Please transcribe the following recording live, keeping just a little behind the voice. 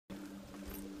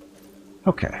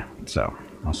Okay, so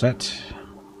all set.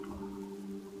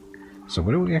 So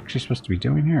what are we actually supposed to be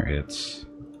doing here? It's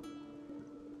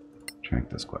drink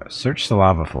this quest. Search the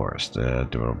lava forest. Blah,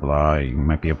 blah, blah. You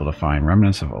might be able to find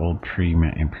remnants of old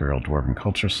pre-imperial dwarven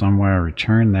culture somewhere.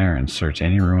 Return there and search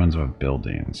any ruins of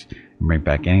buildings. And bring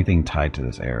back anything tied to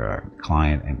this era.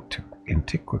 Client and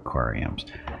antiquariums.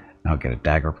 Now get a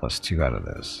dagger +2 out of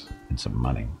this and some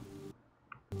money.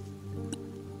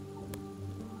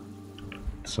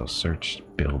 So search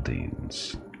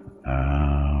buildings.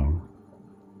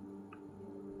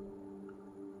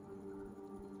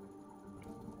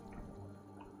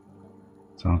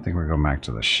 So I don't think we're going back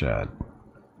to the shed.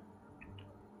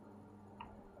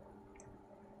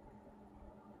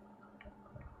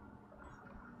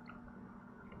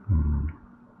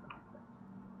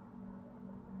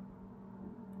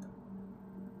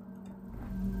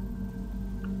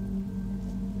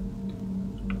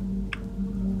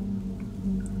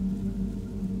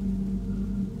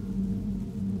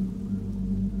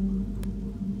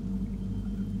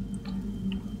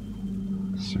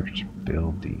 Search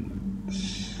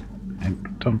buildings. I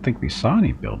don't think we saw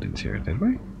any buildings here, did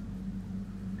we?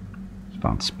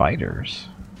 Found spiders.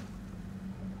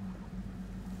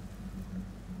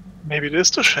 Maybe it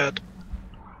is the shed.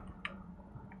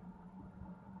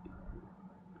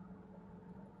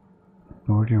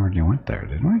 We already went there,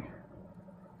 didn't we?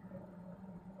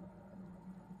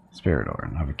 Spirit Order,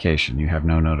 notification. You have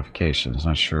no notifications.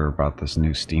 Not sure about this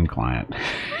new Steam client.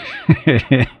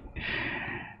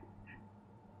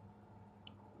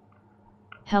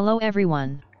 Hello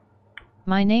everyone.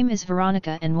 My name is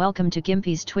Veronica and welcome to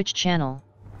Gimpy's Twitch channel.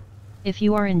 If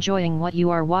you are enjoying what you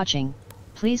are watching,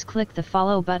 please click the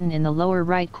follow button in the lower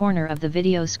right corner of the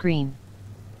video screen.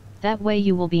 That way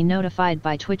you will be notified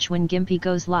by Twitch when Gimpy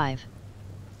goes live.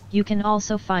 You can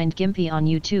also find Gimpy on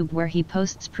YouTube where he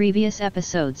posts previous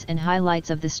episodes and highlights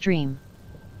of the stream.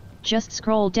 Just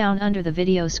scroll down under the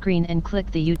video screen and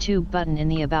click the YouTube button in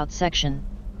the About section.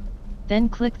 Then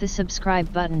click the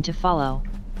subscribe button to follow.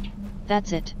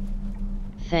 That's it.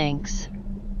 Thanks.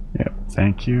 Yep,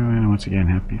 thank you, and once again,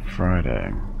 happy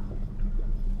Friday.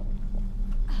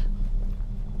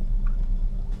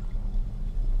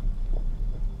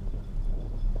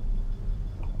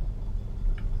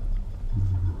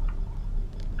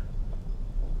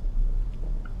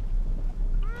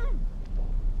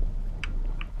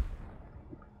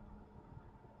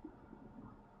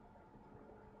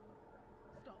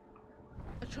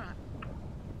 A trap.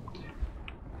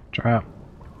 Trap.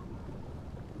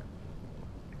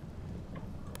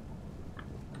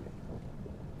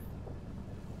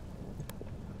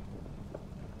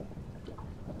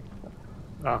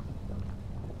 Oh,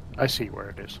 I see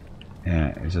where it is.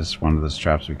 Yeah, is this one of those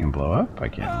traps we can blow up? I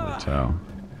can't really tell.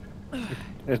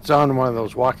 It's on one of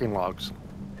those walking logs.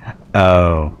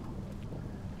 Oh.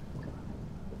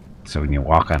 So when you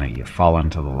walk on it, you fall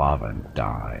into the lava and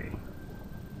die.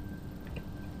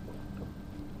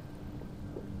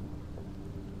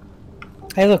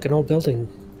 Hey, look, an old building.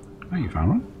 Oh, you found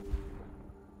one?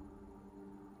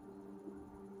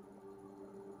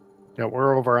 Yeah,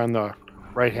 we're over on the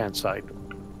right-hand side.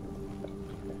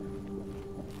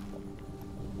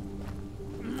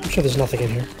 I'm sure there's nothing in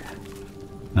here.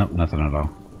 Nope, nothing at all.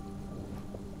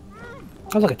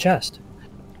 Oh, look, a chest.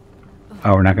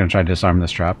 Oh, we're not going to try to disarm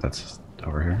this trap that's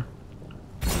over here?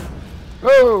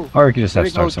 Oh! Or we could just have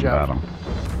There start goes some Jeff. battle.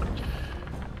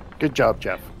 Good job,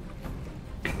 Jeff.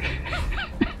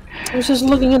 I was just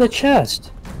looking in the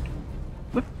chest.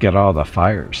 Look at all the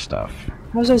fire stuff.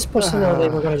 How was I supposed to know they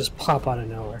were going to just pop out of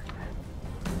nowhere?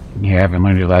 You haven't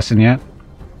learned your lesson yet?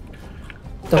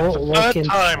 Don't look Third in.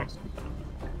 time.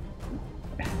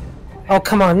 Oh,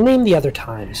 come on, name the other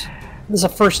times. This is the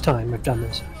first time I've done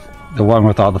this. The one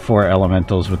with all the 4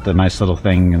 elementals with the nice little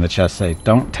thing in the chest say,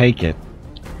 don't take it.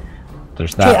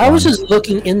 There's that Hey, I was one. just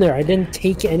looking in there. I didn't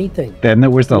take anything. Then there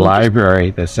was the Look at-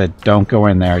 library that said, don't go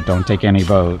in there, don't take any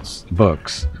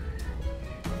books.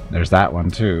 There's that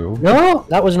one too. No,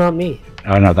 that was not me.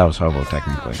 Oh no, that was Hobo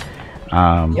technically.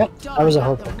 Yep, I was a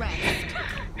hope.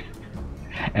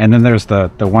 And then there's the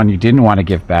one you didn't want to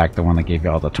give back, the one that gave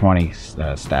you all the 20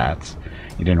 stats.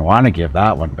 You didn't want to give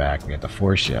that one back. We had to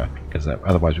force you because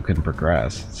otherwise we couldn't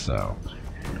progress. So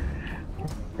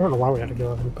I don't know why we had to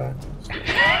go over back.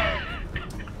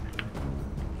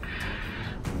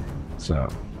 So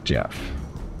Jeff,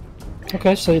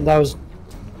 Okay, so that was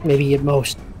maybe at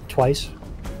most twice.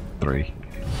 3.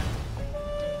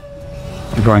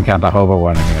 If you go and count the Hobo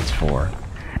one, I think it's 4.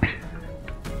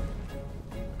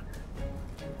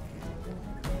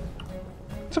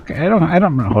 It's okay. I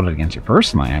don't hold it against you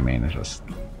personally. I mean, it's just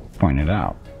pointed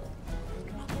out.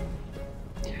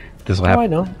 This will Oh, I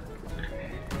happen. know.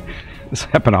 This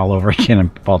will happen all over again in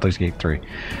Baldur's Gate 3.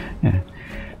 Yeah.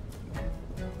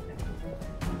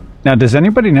 Now, does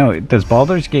anybody know? Does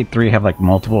Baldur's Gate 3 have like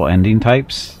multiple ending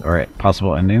types or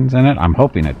possible endings in it? I'm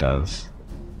hoping it does.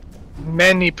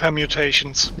 Many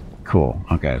permutations. Cool.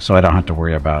 Okay, so I don't have to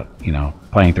worry about, you know,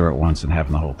 playing through it once and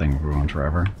having the whole thing ruined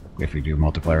forever if we do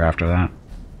multiplayer after that.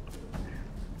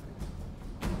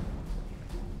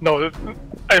 No,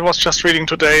 I was just reading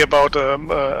today about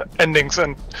endings,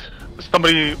 and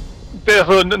there's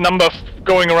a number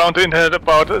going around the internet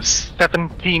about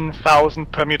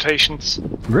 17,000 permutations.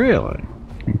 Really?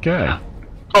 Okay. Of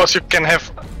course, you can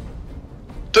have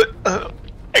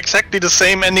exactly the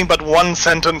same ending, but one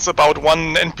sentence about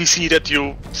one NPC that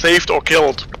you saved or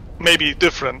killed, maybe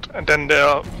different. And then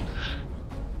have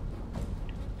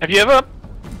you ever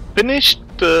finished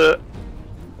the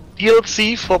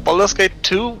DLC for Baldur's Gate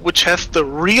 2, which has the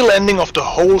real ending of the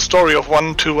whole story of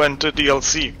 1, 2, and the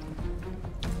DLC?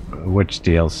 Which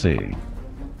DLC?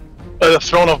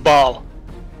 Throne of Baal.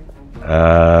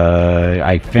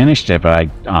 I finished it, but I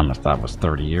honestly thought it was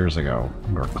 30 years ago,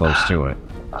 or close to it.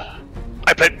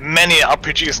 I played many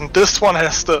RPGs, and this one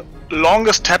has the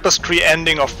longest tapestry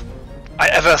ending I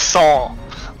ever saw,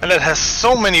 and it has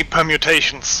so many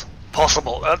permutations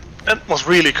possible. That was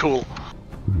really cool.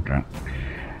 Okay.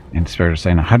 And it's fair to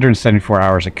say 174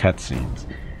 hours of cutscenes.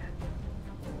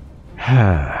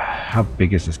 How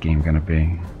big is this game going to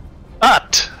be?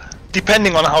 But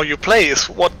depending on how you play is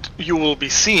what you will be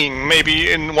seeing.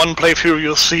 Maybe in one playthrough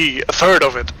you'll see a third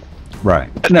of it. Right.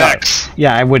 At max.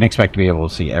 Yeah, I wouldn't expect to be able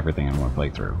to see everything in one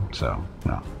playthrough, so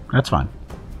no, that's fine.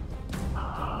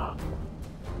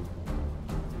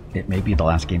 It may be the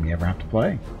last game you ever have to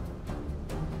play.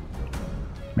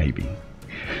 Maybe.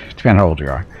 Depending on how old you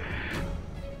are.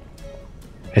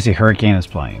 I see Hurricane is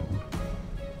playing.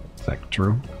 Is that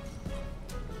true?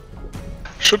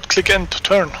 Should click end to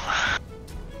turn.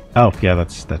 Oh, yeah,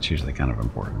 that's usually kind of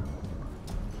important.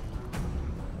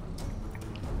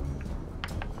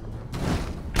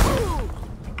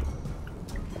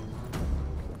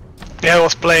 Yeah, I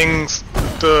was playing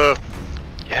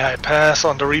I pass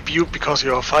on the rebuke because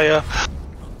you're fire.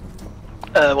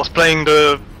 I was playing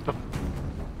the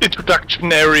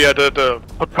introduction area, the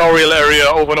tutorial area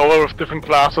over and over with different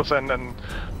classes and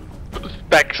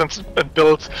specs and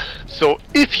builds. So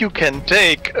if you can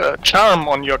take a charm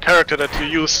on your character that you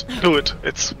use to it,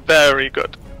 it's very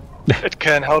good. It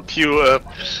can help you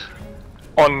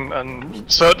on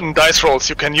certain dice rolls.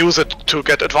 You can use it to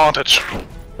get advantage.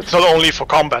 It's not only for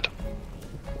combat.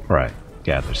 Right.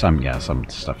 Yeah, there's some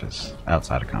stuff is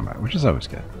outside of combat, which is always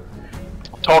good.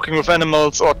 Talking with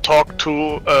animals or talk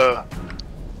to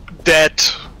dead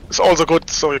is also good,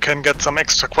 so you can get some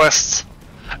extra quests.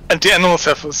 And the animals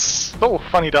have so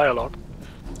funny dialogue.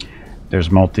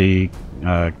 There's multi-classing.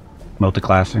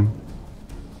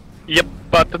 Yep,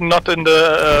 but not in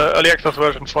the early access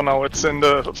version for now. It's in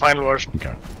the final version.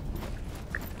 Okay.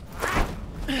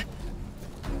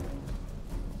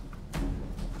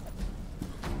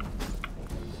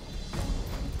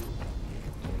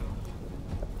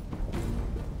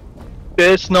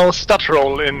 There's no stat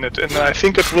roll in it, and I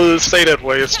think it will stay that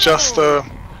way. It's just that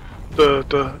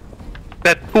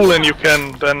pool, and you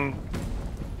can then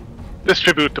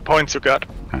distribute the points you got.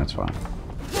 That's fine.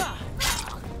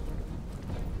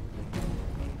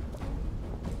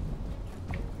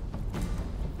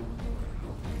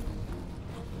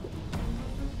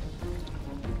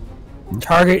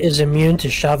 Target is immune to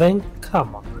shoving?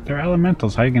 Come on. They're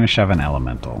elementals. How are you going to shove an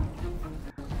elemental?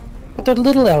 But they're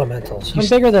little elementals. I'm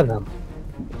bigger than them.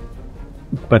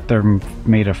 But they're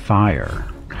made of fire.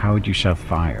 How would you shove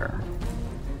fire?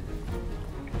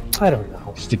 I don't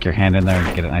know. Stick your hand in there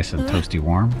and get it nice and toasty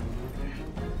warm?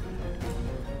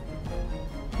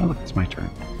 Oh look, it's my turn.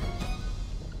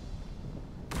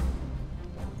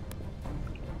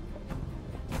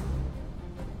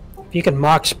 If you can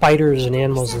mock spiders and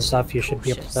animals and stuff, you should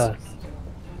be able to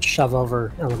shove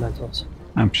over elementals.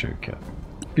 I'm sure you could.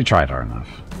 If you tried hard enough.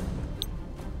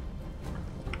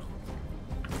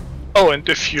 Oh, and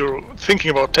if you're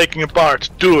thinking about taking a bard,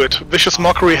 do it. Vicious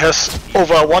Mockery has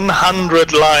over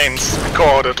 100 lines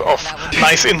recorded of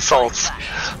nice insults.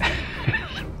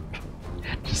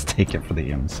 Just take it for the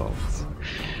insults.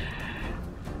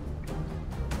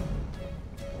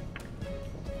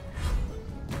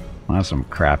 Well, that's some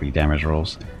crappy damage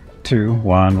rolls. 2,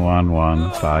 1, 1,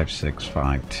 1, 5, 6,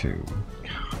 5, 2.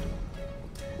 God.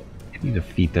 I need a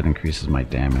feat that increases my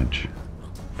damage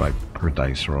per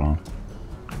dice roll.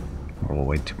 Roll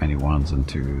way too many 1s and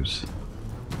 2s.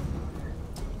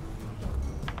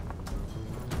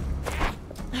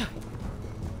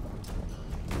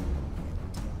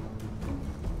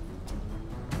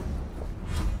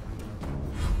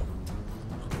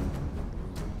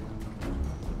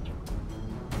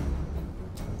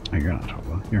 you're not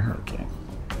Hobo. You're Hurricane.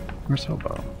 Where's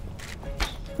Hobo?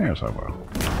 There's Hobo.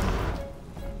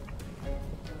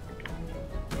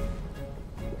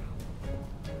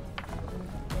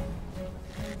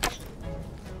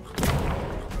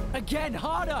 Again,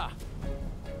 harder!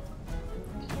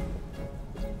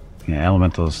 Yeah,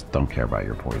 elementals don't care about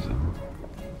your poison.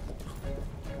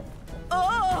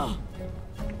 Oh!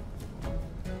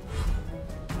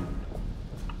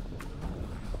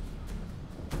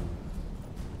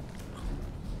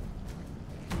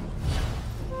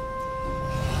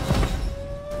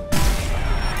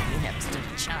 You never stood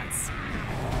a chance.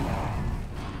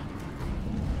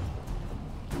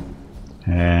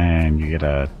 And you get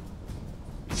a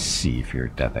C for your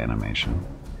death animation.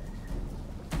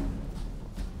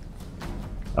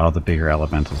 All the bigger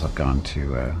elementals have gone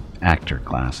to actor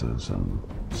classes, and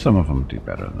some of them do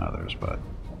better than others, but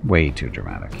way too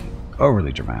dramatic.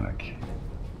 Overly dramatic.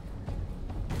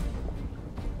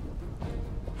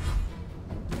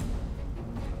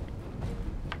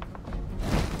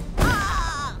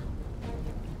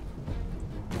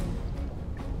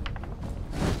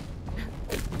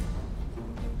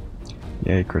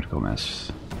 Yay, critical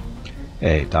miss.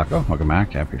 Hey, Taco, welcome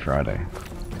back. Happy Friday.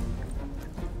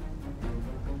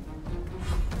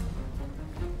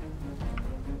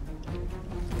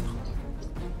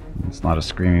 It's not a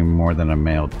screaming more than a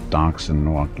male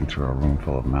dachshund walking through a room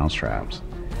full of mousetraps.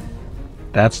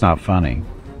 That's not funny.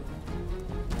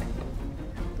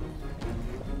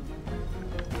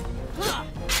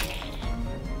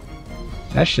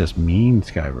 That's just mean,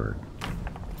 Skybird.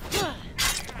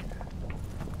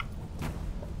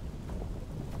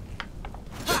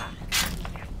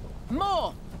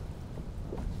 More!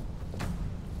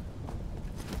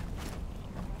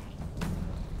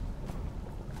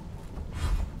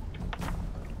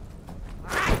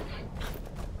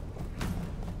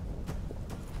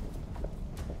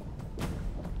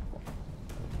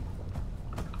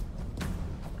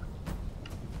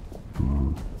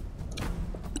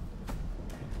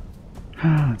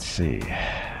 Let's see.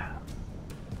 I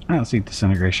don't think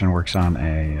disintegration works on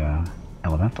a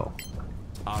elemental.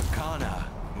 Arcana,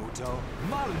 Muto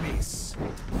Malmis.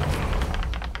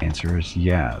 Answer is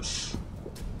yes.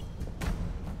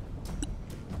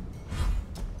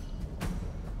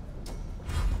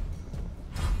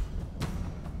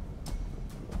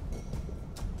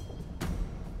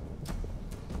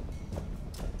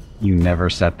 You never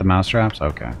set the mousetraps?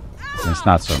 Okay. It's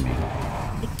not so mean.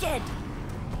 Again!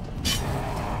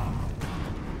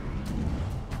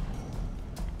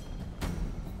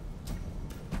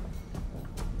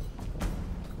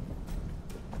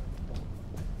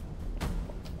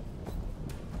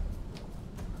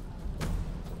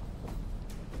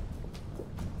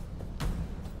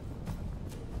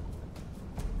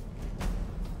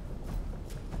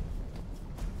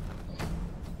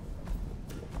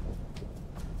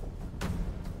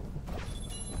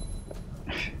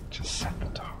 Just set the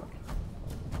dog.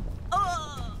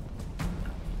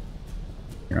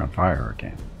 You're on fire,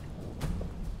 Hurricane.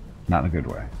 Not in a good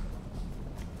way.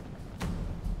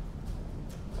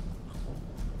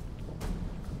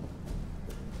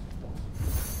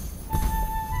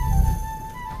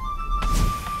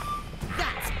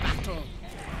 That's battle!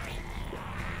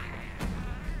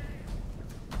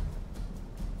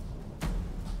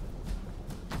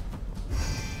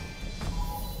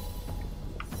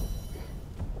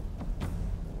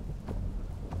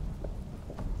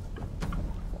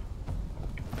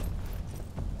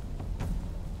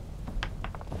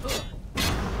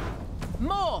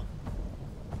 More!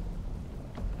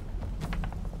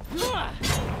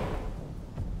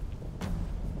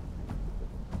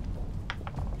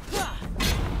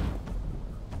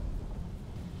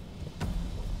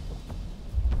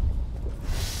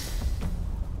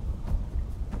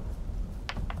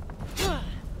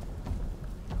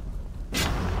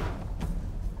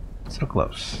 So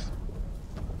close.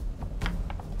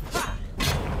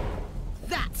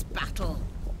 That's battle!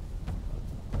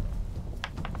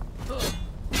 How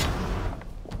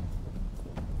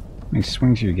many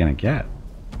swings are you gonna get?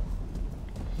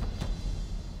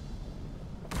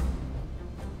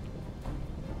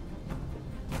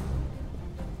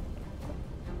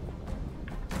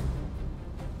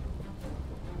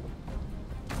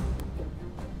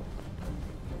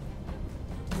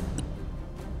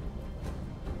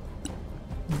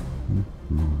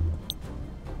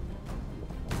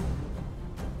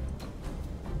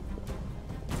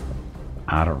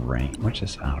 Out of range. What's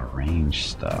this out of range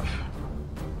stuff?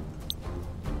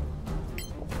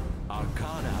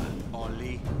 Arcana,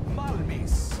 Oli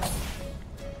Malmis.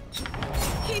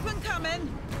 Keep 'em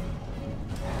coming!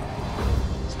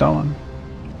 Stolen.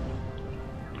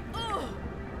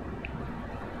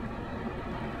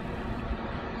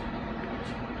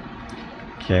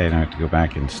 Okay, now I have to go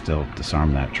back and still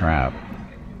disarm that trap.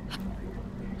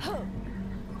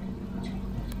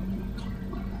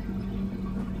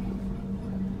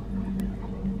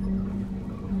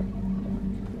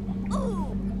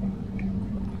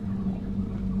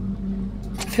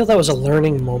 I feel that was a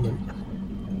learning moment.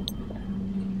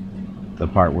 The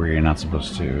part where you're not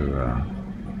supposed to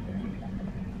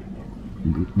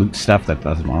loot stuff that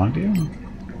doesn't belong to you?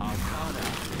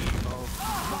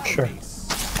 Sure.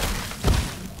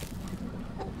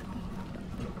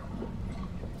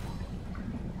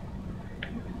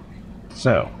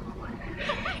 So,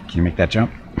 can you make that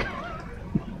jump?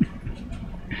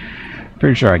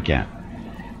 Pretty sure I can.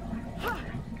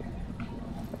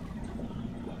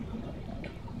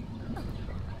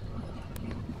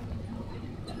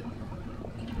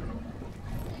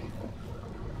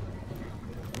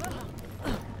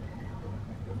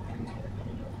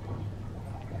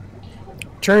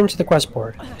 Turn to the quest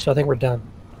board. So I think we're done.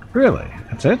 Really?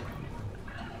 That's it?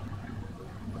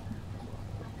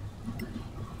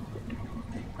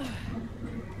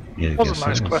 Yeah, I Was guess a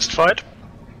nice it is. quest fight.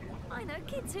 I know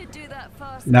kids who do that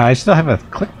fast. No, I still have a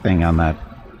click thing on that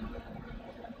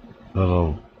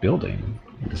little building.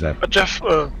 Is that... But Jeff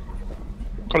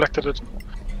collected it.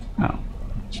 Oh.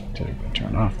 Turn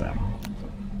it off then.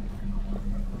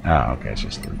 Oh, okay, it's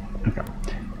just... Okay.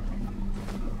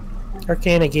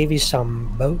 Arcane, I gave you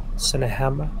some boats and a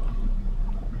hammer.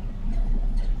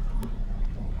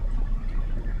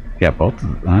 Yeah, both,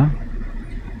 huh?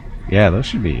 Yeah, those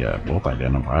should be both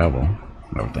identifiable,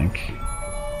 I would think.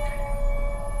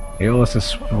 Aeolus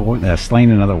is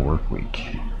slain another work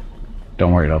week.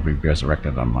 Don't worry, it'll be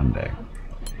resurrected on Monday.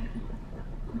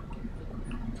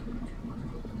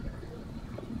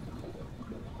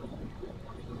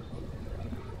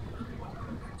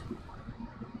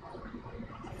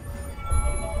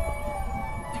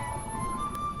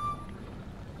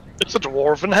 It's a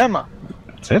dwarven hammer.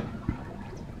 That's it?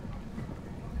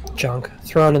 Junk.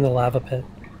 Thrown in the lava pit.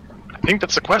 I think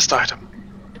that's a quest item.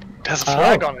 It has a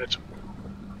flag Oh. on it.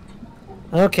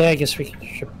 Okay, I guess we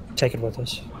should take it with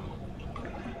us.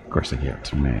 Of course they gave it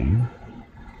to me.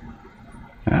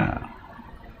 Ah.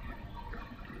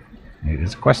 It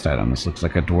is a quest item. This looks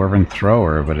like a dwarven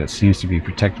thrower, but it seems to be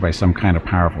protected by some kind of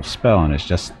powerful spell, and it's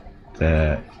just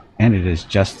and it is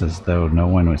just as though no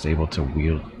one was able to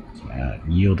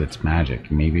yield its magic.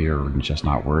 Maybe you're just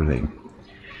not worthy.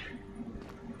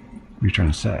 What are you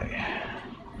trying to say?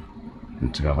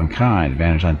 It's a goblin kind.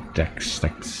 Advantage on dex,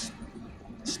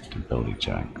 stability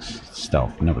checks.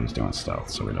 Stealth. Nobody's doing stealth,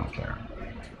 so we don't care.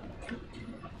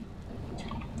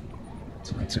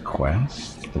 So it's a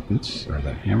quest. The boots or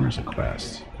the hammer is a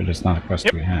quest, but it's not a quest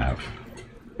Yep. we have.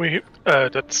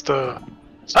 That's the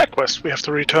side quest. We have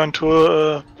to return to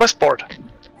a quest board.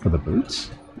 For the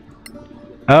boots?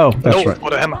 Oh, that's No, right. for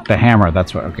the hammer. The hammer.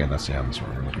 That's what. Okay, that's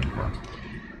what we're looking for.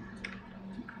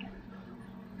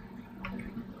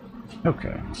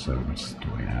 Okay, so what's do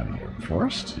we have here?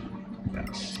 Forest?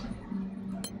 Yes.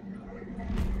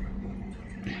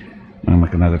 I'm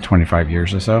like another 25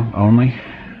 years or so only.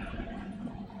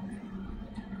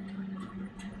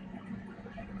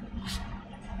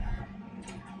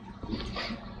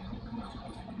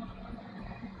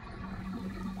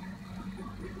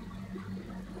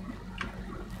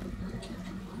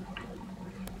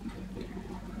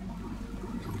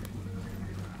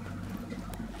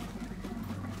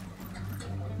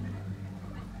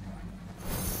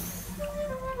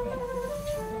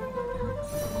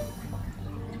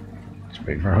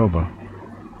 Wait for Hobo.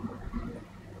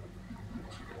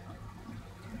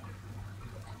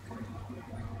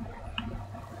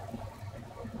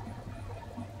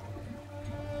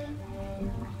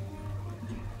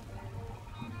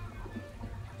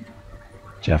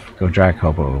 Jeff, go drag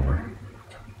Hobo over.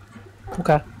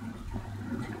 Okay.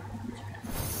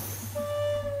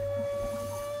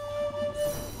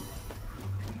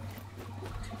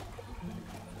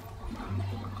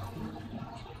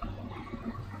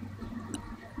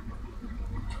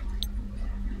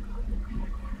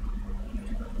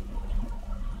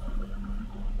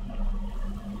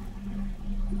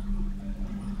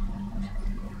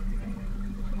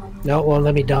 No, it won't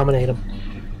let me dominate him.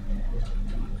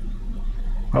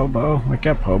 Hobo, wake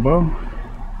up, Hobo.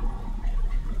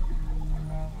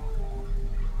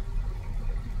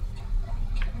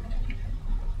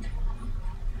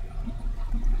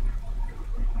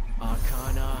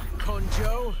 Arcana,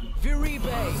 Conjo,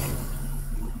 Viribe.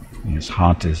 Yes,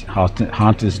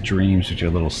 haunt his dreams with your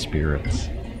little spirits.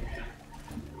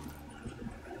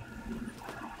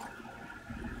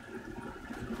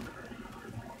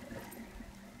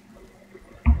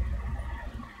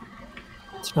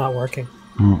 It's not working.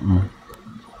 Mm-mm.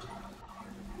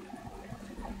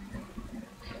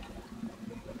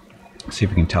 See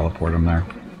if we can teleport him there.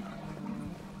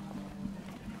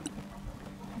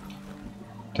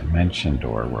 Dimension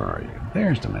door, where are you?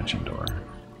 There's Dimension door.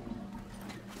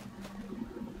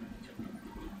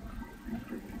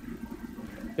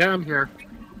 Yeah, I'm here.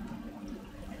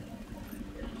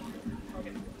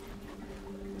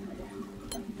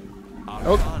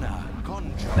 Arcana,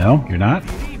 Conjure, No, you're not?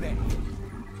 Viribe.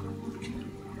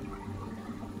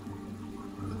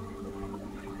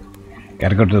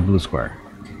 Gotta go to the blue square.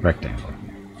 Rectangle.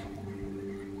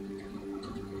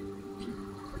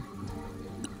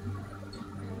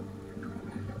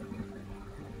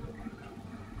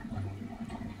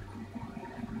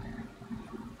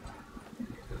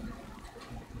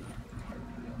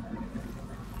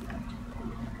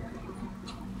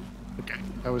 Okay.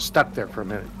 I was stuck there for a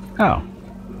minute. Oh.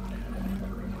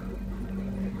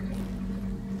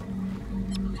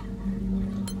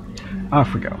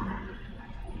 Off we go.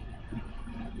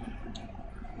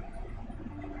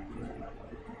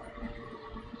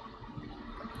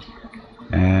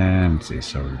 And let's see,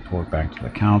 so report back to the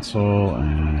council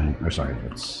and, or sorry,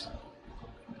 let's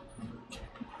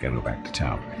gotta go back to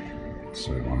town.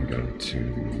 So we want to go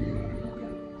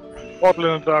to, Portal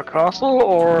in the Dark Castle,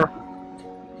 or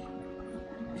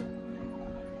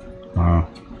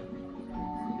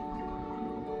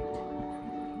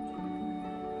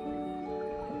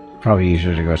probably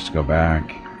easier to just go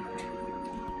back.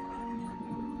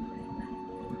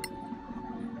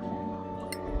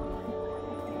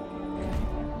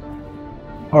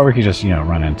 Or we could just, you know,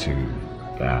 run into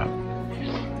that.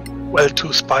 well,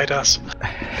 2 spiders.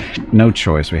 No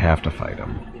choice, we have to fight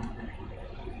them.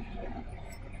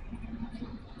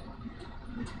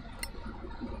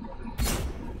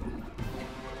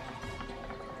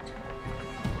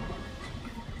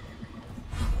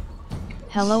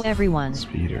 Hello everyone.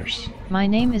 Speeders. My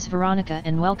name is Veronica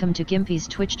and welcome to Gimpy's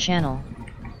Twitch channel.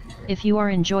 If you are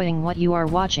enjoying what you are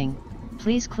watching,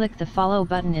 please click the follow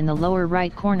button in the lower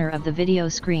right corner of the video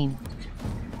screen.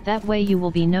 That way you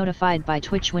will be notified by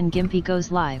Twitch when Gimpy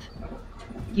goes live.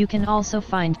 You can also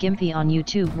find Gimpy on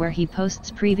YouTube where he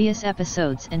posts previous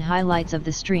episodes and highlights of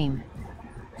the stream.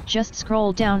 Just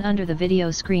scroll down under the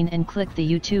video screen and click the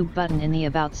YouTube button in the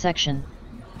About section.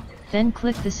 Then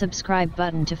click the subscribe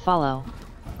button to follow.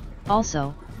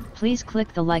 Also, please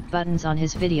click the like buttons on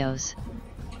his videos.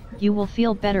 You will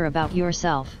feel better about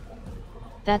yourself.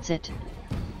 That's it.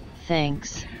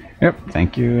 Thanks. Yep,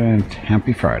 thank you and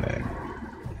happy Friday.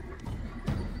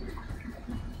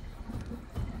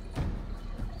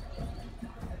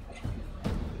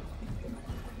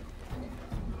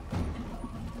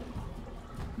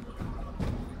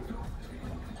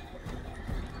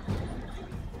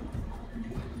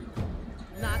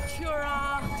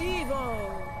 Natura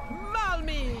Divo,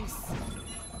 Malmis.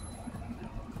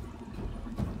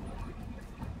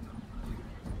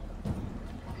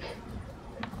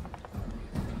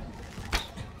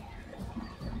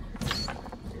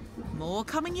 More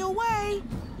coming your way.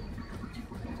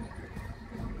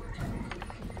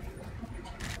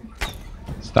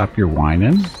 Stop your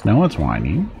whining. No one's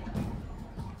whining.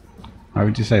 Why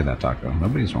would you say that, Taco?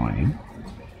 Nobody's whining.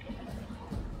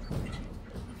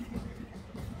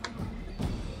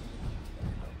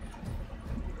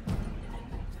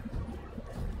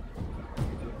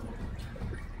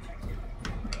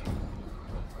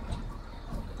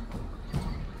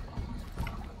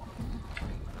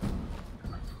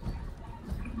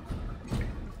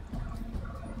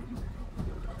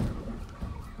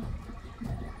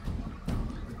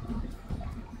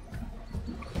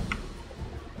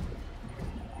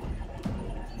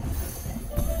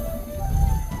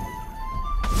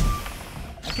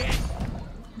 Again.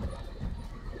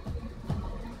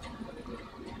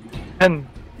 10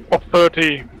 of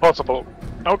 30 possible.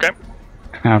 Okay.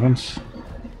 Happens.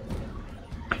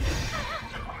 At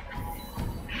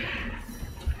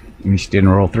least didn't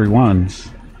roll 3 ones.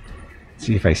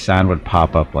 See if a sound would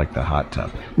pop up like the hot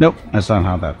tub. Nope, that's not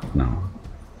how that. No.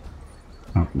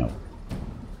 Oh, no.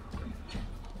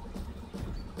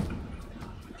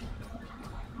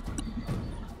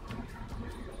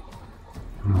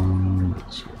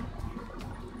 Let's see.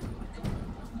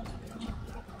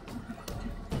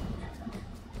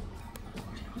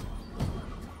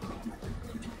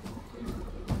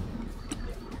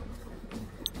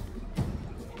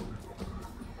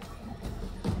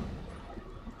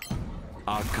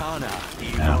 Arcana,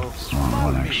 Yeah, Evo, it's the wrong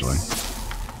one, actually.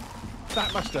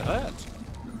 That must have hurt.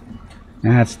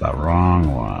 That's the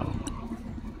wrong one.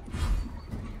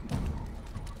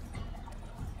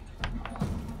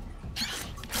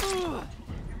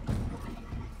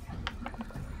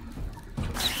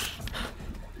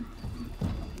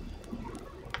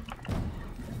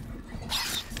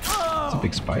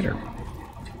 big spider.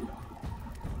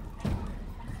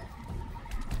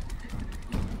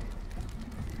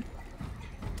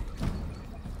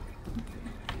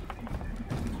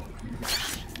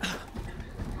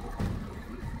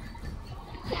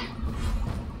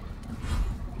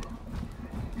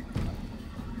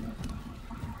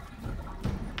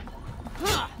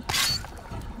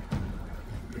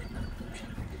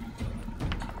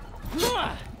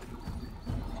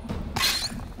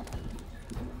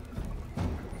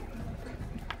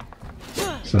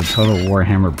 So Total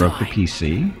Warhammer broke the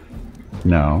PC?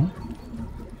 No.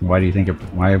 Why do you think it,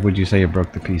 why would you say it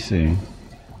broke the PC?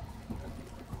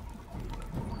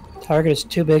 Target is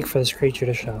too big for this creature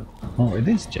to show. Oh, it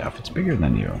is, Jeff. It's bigger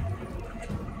than you.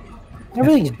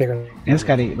 Everything's bigger. And it's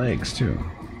got 8 legs, too.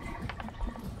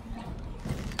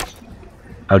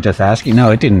 Oh, just asking?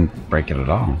 No, it didn't break it at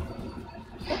all.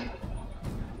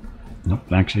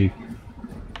 Nope, actually,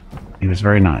 it was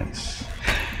very nice.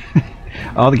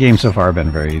 All the games so far have been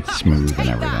very smooth and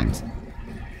everything.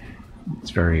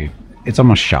 It's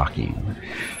almost shocking.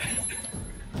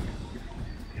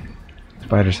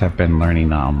 Spiders have been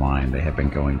learning online. They have been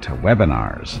going to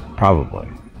webinars, probably.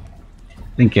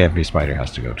 I think every spider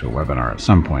has to go to a webinar at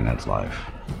some point in its life.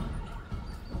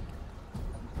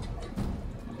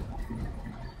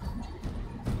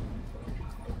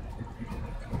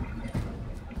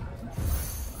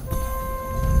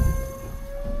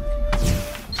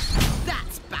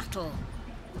 That's battle.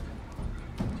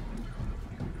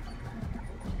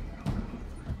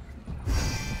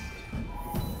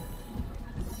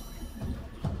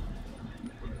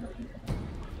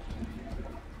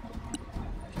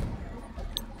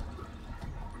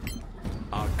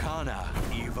 Arcana,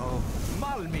 Evo,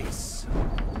 Malmis.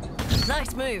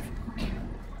 Nice move.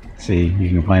 See, you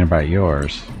can complain about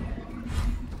yours.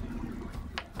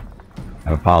 I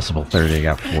have a possible 30, I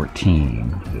got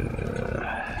 14.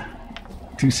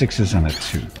 2 6s and a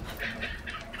 2.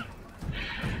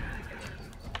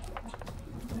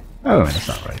 Oh, that's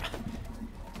not right.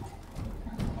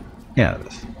 Yeah, it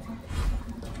is.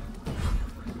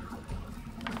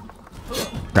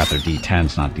 Rather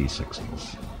D10s, not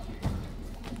D6s.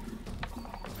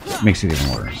 Makes it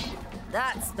even worse.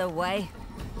 That's the way.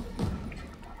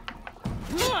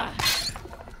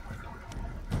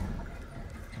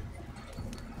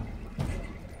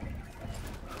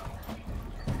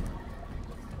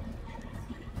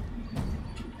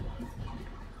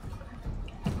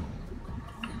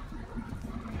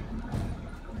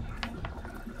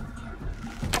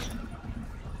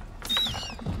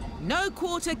 No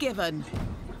quarter given.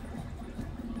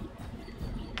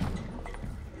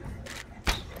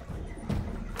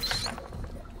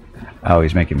 Oh,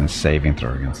 he's making this saving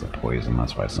throw against the poison.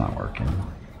 That's why it's not working.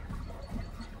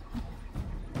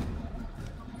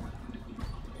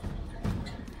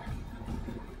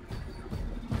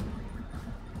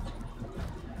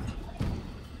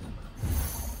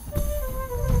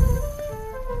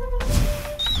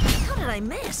 How did I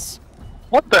miss?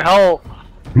 What the hell?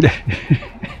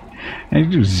 And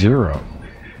you do 0.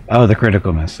 Oh, the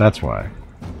critical miss. That's why.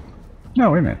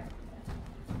 No, wait a minute.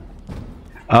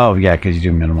 Oh, yeah, because you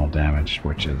do minimal damage,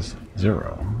 which is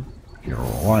 0. You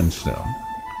roll 1 still.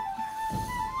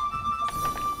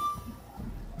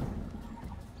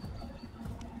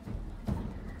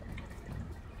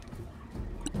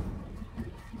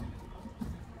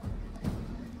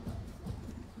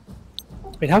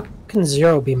 Wait, how can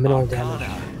 0 be minimal damage?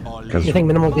 You think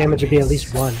minimal damage would be at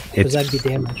least 1? Because that'd be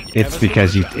damage. It's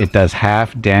because it does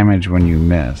half damage when you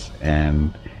miss,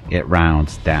 and it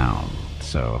rounds down.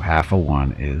 So half of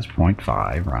 1 is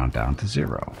 0.5, round down to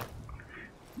 0.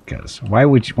 Because why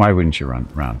wouldn't you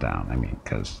round down? I mean,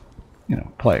 because, you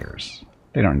know, players,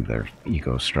 they don't need their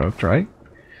ego stroked, right?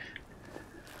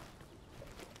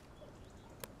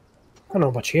 I don't know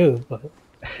about you, but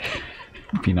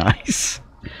Be nice.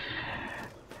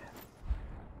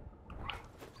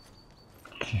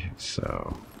 Okay,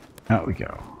 so out we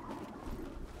go.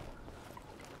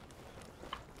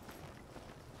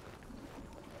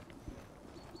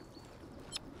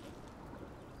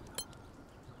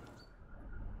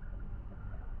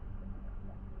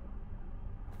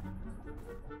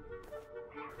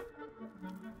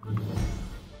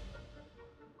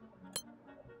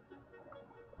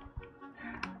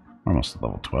 Almost at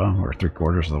level 12. We're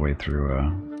 3/4 of the way through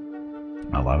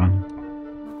 11.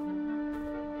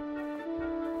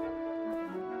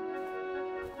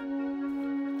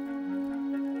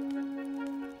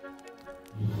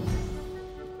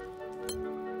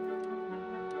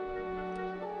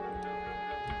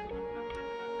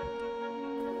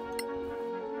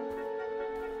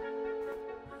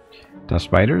 Dust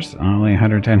spiders, only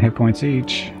 110 hit points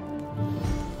each.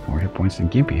 More hit points than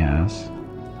Gimpy has.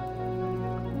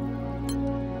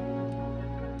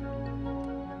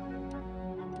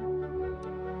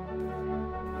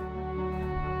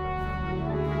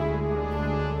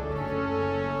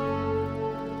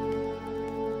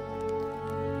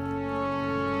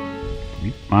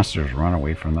 Monsters run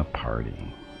away from the party.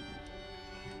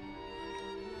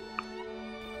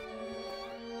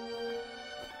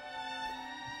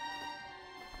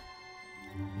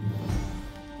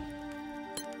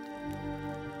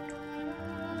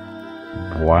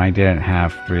 Why didn't it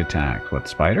have 3 attacks? What,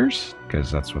 spiders? Because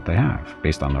that's what they have,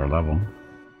 based on their level.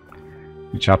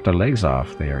 You chop their legs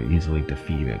off, they are easily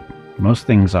defeated. Most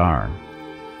things are.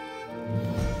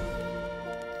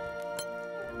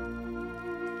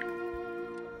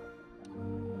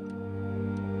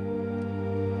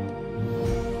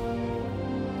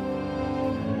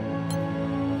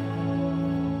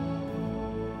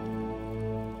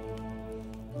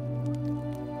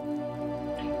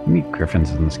 We need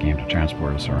griffins in this game to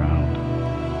transport us around.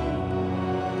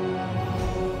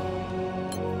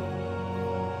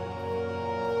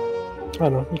 I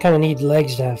don't know. You kind of need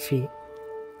legs to have feet.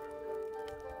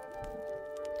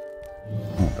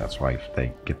 Well, that's why if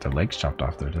they get their legs chopped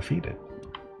off, they're defeated.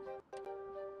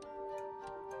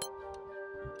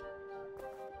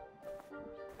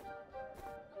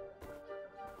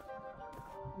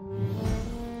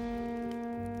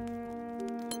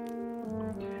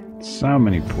 So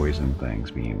many poison things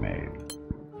being made.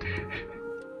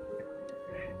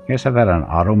 You guys have that on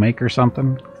auto make or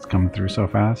something? It's coming through so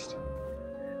fast.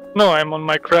 No, I'm on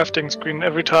my crafting screen.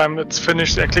 Every time it's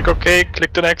finished, I click OK,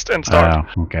 click the next, and start.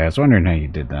 Oh, okay. I was wondering how you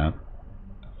did that.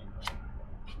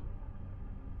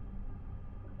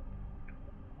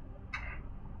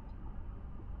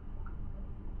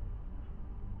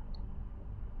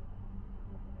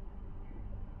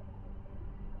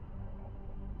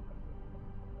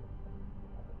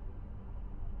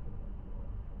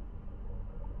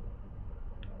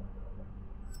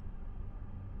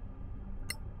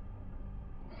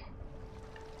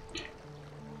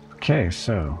 Okay,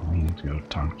 so we need to go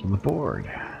talk to the board.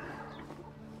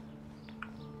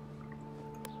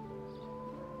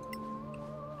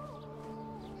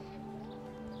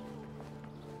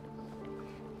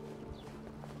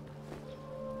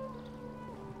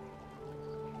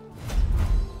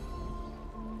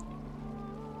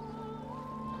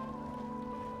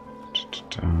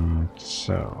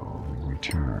 So,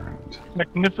 returned.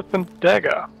 Magnificent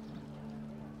dagger.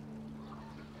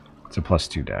 It's a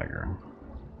 +2 dagger.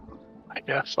 I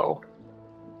guess so.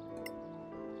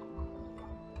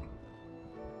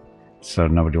 So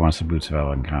nobody wants the Boots of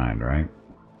Elvenkind, right?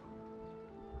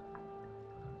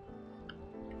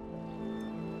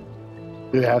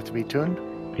 Do they have to be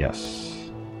tuned? Yes.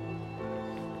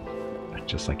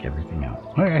 Just like everything else.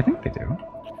 Oh, I think they do.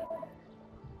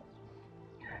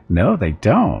 No, they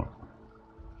don't.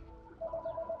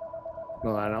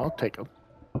 Well, then I'll take them.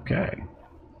 Okay.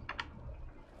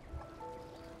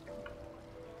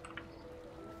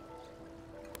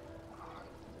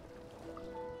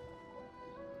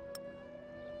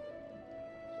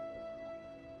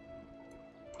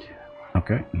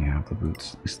 Okay, you have the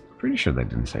boots. I'm pretty sure they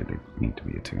didn't say they need to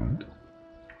be attuned.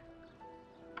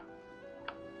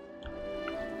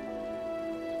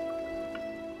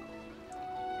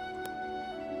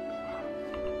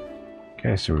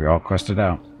 Okay, so we're all quested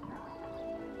out.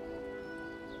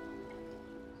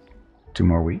 2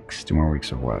 more weeks? 2 more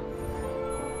weeks of what?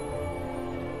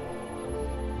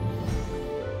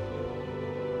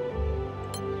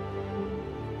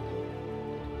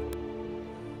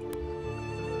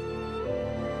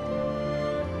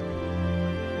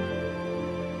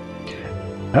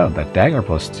 Oh, that dagger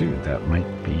 +2, that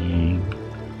might be...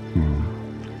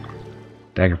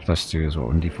 Dagger +2 is what,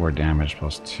 1d4 damage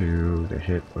 +2 to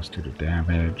hit, +2 to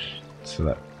damage. So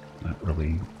that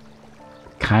really...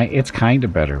 It's kind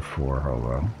of better for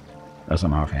Holo as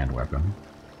an offhand weapon.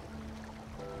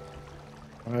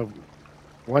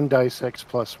 1 dice X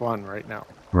 +1 right now.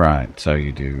 Right, so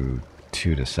you do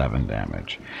 2 to 7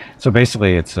 damage. So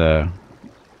basically it's a...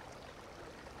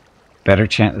 better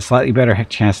chance, a slightly better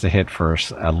chance to hit for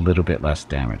a little bit less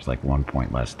damage, like 1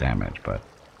 point less damage, but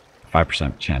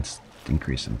 5% chance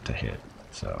increase to hit.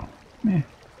 So,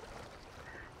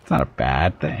 it's not a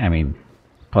bad thing. I mean,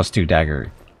 +2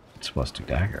 dagger, it's +2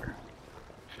 dagger.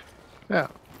 Yeah,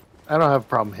 I don't have a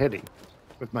problem hitting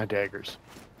with my daggers.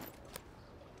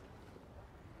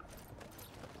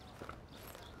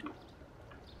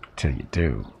 Till you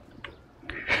do.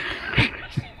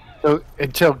 So,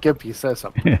 until Gimpy says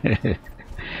something.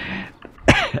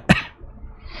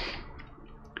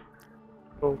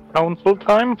 So, council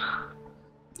time?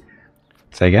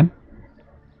 Say again?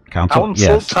 Council?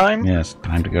 Council Yes. time? Yes,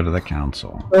 time to go to the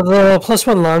council. Well, the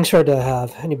 +1 longsword to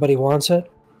have. Anybody wants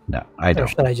it? No, I Or don't.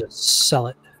 should I just sell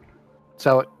it?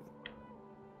 Sell it.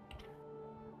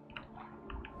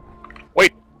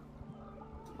 Wait.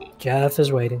 Jeff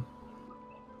is waiting.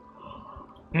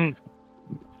 The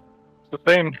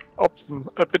same option,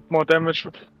 a bit more damage.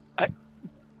 I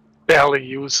barely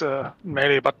use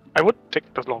melee, but I would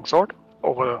take the longsword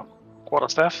over the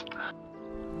quarterstaff.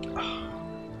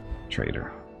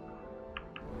 Traitor.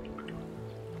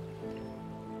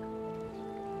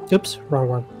 Oops, wrong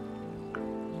one.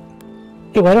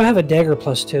 Hey, why do I have a dagger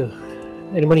 +2?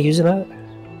 Anybody using that?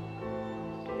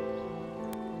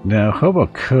 No, Hobo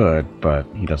could, but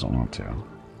he doesn't want to.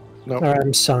 Nope. Alright,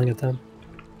 I'm selling it then.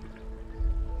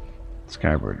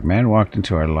 Skybird. A man walked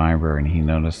into our library and he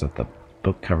noticed that the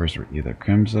book covers were either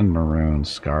crimson, maroon,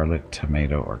 scarlet,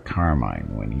 tomato, or carmine.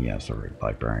 When he asked the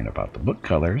librarian about the book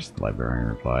colors, the librarian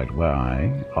replied,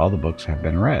 "Why, all the books have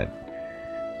been read."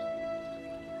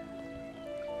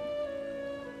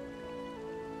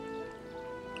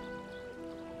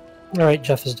 Alright,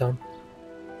 Jeff is done.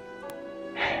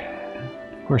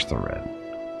 Of course they're red.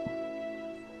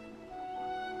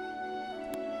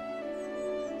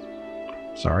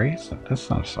 Sorry? That's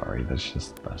not sorry. That's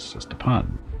just a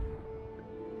pun.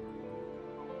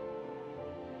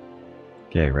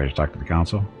 Okay, ready to talk to the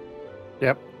council?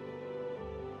 Yep.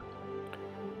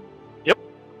 Yep.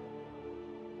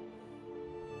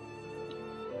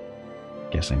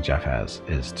 Guessing Jeff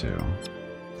is too.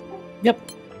 Yep,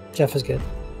 Jeff is good.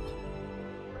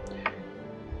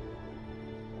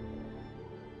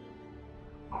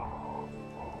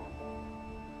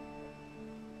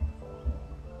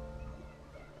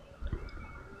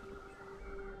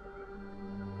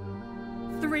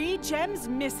 Gems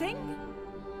missing?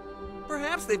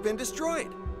 Perhaps they've been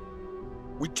destroyed.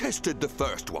 We tested the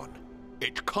first one.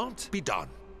 It can't be done.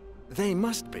 They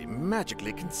must be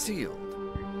magically concealed.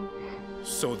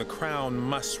 So the crown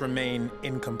must remain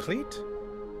incomplete?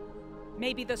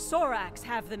 Maybe the Sorax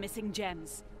have the missing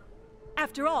gems.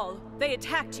 After all, they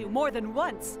attacked you more than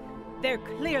once. They're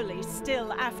clearly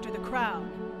still after the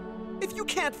crown. If you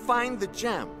can't find the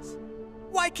gems,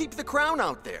 why keep the crown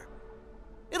out there?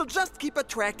 It'll just keep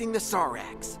attracting the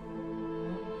Sorax.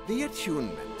 The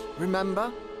attunement,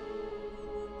 remember?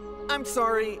 I'm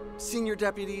sorry, senior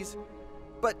deputies,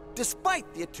 but despite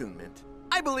the attunement,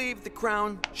 I believe the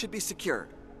crown should be secured.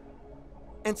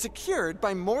 And secured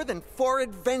by more than 4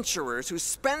 adventurers who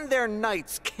spend their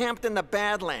nights camped in the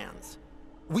Badlands.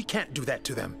 We can't do that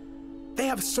to them. They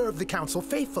have served the council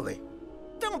faithfully.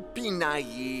 Don't be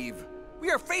naive. We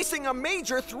are facing a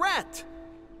major threat.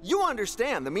 You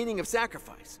understand the meaning of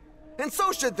sacrifice, and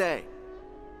so should they.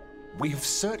 We have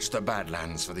searched the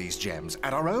Badlands for these gems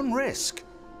at our own risk.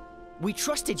 We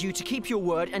trusted you to keep your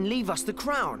word and leave us the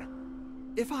crown.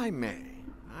 If I may,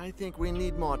 I think we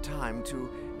need more time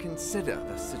to consider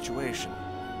the situation.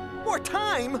 More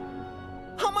time?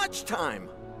 How much time?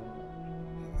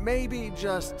 Maybe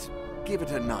just give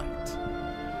it a night.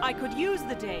 I could use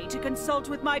the day to consult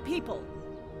with my people.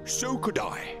 So could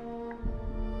I.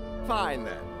 Fine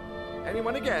then.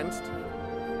 Anyone against?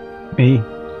 Me.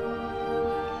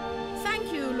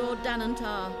 Thank you, Lord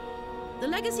Danantar. The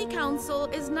Legacy Council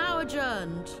is now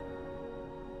adjourned.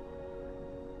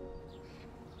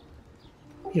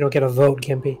 You don't get a vote,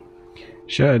 Gimpy.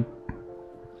 Should.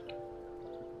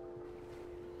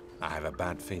 I have a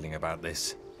bad feeling about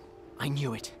this. I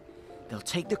knew it. They'll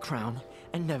take the crown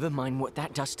and never mind what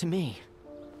that does to me.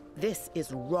 This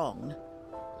is wrong.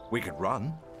 We could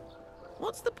run.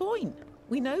 What's the point?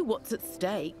 We know what's at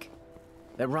stake.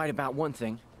 They're right about one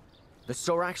thing. The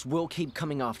Sorax will keep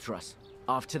coming after us,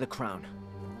 after the crown.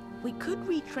 We could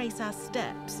retrace our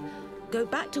steps, go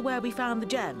back to where we found the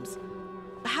gems.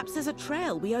 Perhaps there's a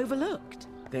trail we overlooked.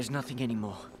 There's nothing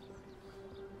anymore.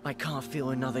 I can't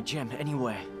feel another gem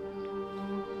anywhere.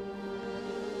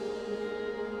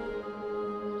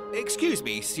 Excuse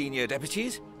me, senior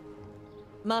deputies.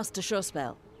 Master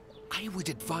Shorspell. I would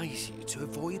advise you to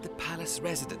avoid the palace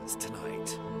residence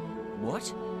tonight. What?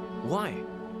 Why?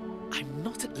 I'm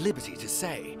not at liberty to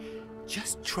say.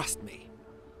 Just trust me.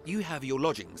 You have your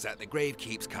lodgings at the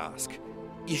Gravekeep's Cask.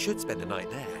 You should spend a night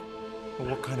there. Well,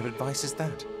 what kind of advice is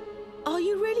that? Are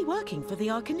you really working for the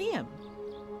Arcaneum?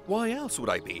 Why else would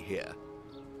I be here?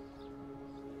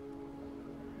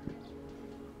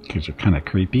 Because you're kind of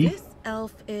creepy. This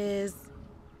elf is...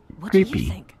 What Creepy. do you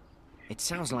think? It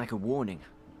sounds like a warning.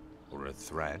 Or a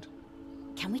threat?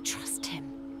 Can we trust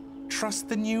him? Trust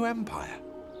the new empire.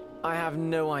 I have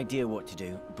no idea what to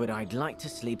do, but I'd like to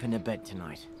sleep in a bed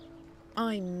tonight.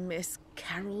 I miss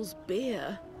Carol's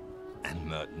beer. And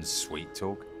Merton's sweet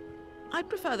talk? I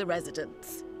prefer the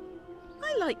residents.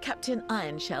 I like Captain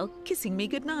Ironshell kissing me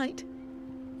goodnight.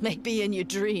 Maybe in your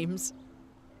dreams.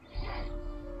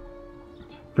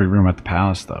 Free room at the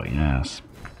palace, though, yes.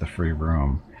 The free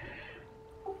room.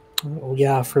 Oh,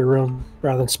 yeah, free room.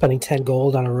 Rather than spending 10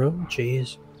 gold on a room.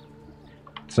 Jeez.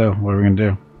 So, what are we going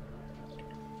to do?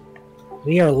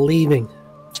 We are leaving.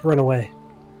 Let's run away.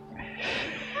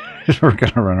 We're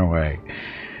going to run away.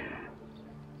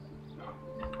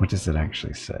 What does it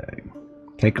actually say?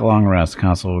 Take a long rest.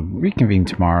 Council will reconvene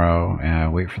tomorrow.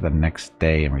 Wait for the next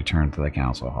day and return to the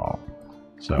council hall.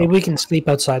 So Maybe we can sleep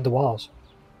outside the walls.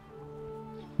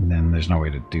 And then there's no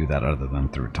way to do that other than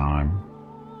through time.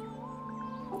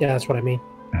 Yeah, that's what I mean.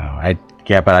 Oh,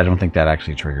 yeah, but I don't think that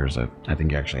actually triggers it. I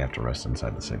think you actually have to rest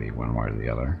inside the city one way or the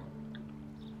other.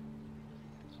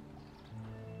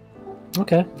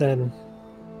 Okay, then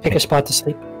pick a spot to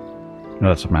sleep. No,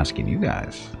 that's what I'm asking you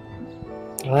guys.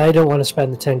 I don't want to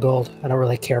spend the 10 gold. I don't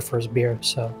really care for his beer,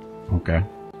 so... Okay.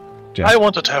 Jeff. I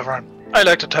want a tavern. I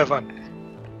like the tavern.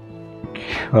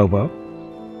 Hobo?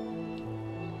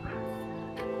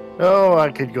 Oh,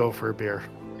 I could go for a beer.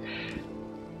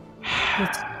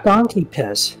 It's donkey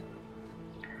piss.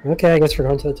 Okay, I guess we're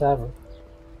going to the tavern.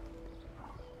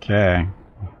 Okay.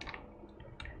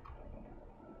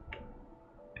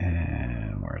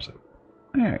 And where is it?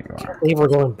 There you are. I believe we're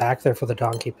going back there for the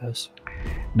donkey piss.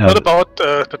 No. Not about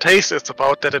the taste, it's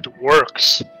about that it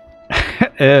works.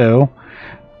 Ew.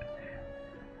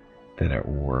 That it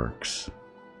works.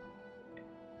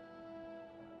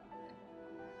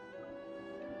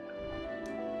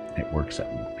 It works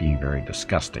at being very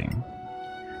disgusting.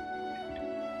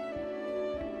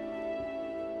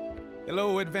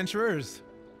 Hello, adventurers.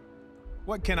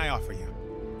 What can I offer you?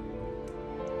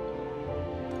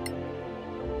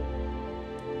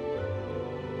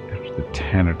 After the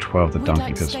 10 or 12, the We'd donkey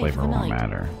like to piss stay flavor for the won't night.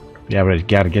 matter. Yeah, but you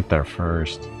got to get there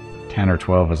first. 10 or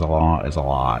 12 is a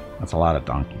lot. That's a lot of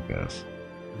donkey piss.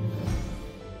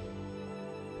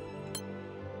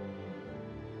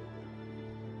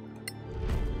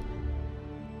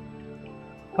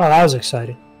 Oh, that was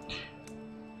exciting.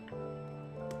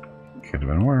 Could have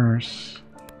been worse.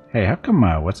 Hey, how come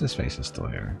what's his face is still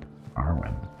here?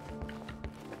 Arwen.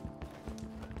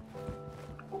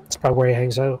 That's probably where he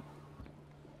hangs out.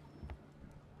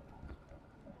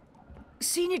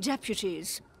 Senior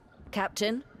deputies.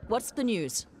 Captain, what's the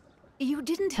news? You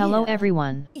didn't Hello hear.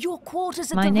 everyone. Your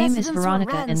quarters at My the name is residence were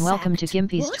Veronica and welcome to ransacked.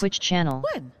 Gimpy's What? Twitch channel.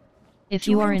 When? If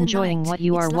you are During the enjoying night. what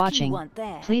you It's are lucky you watching, weren't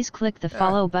there. please click the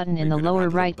follow button in the could have lower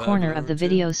handled a right corner burglar of the or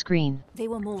video two. screen. They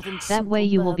were more than That way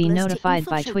you will be simple burglars to notified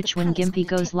by infiltrate Twitch the when palace Gimpy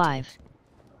goes undetected. live.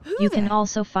 Who You can then?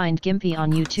 also find Gimpy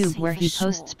on YouTube where he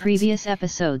posts previous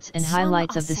episodes and Some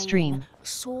highlights are of the saying stream.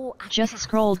 saw a Just cat.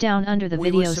 scroll down under the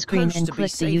We were video screen supposed and to be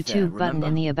click the safe there, YouTube button in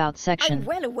remember? the About I'm section.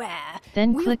 well aware.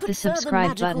 Then We'll click put the further subscribe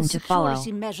magical button to follow.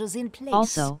 security measures in place.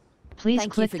 Also, please Thank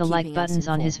you click for the like keeping us buttons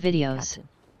on his informed, videos. Captain.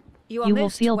 You are You will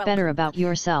most feel welcome. better about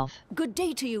yourself. Good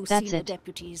day to you, That's senior it.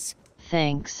 deputies.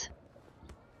 Thanks.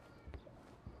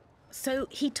 So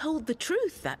he told the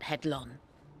truth, that Headlon.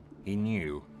 He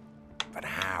knew. But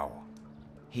how?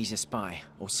 He's a spy,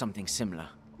 or something similar.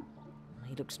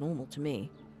 He looks normal to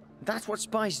me. That's what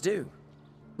spies do.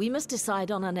 We must decide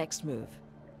on our next move.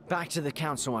 Back to the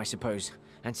council, I suppose,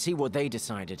 and see what they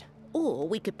decided. Or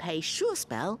we could pay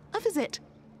Surespell a visit.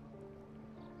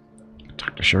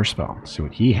 Talk to Surespell, see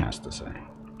what he has to say.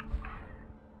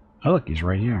 Oh, look, he's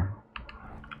right here.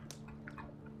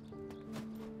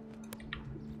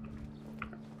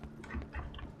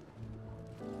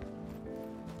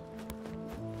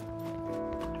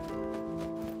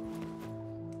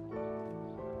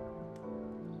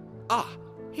 Ah,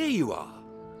 here you are.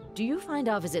 Do you find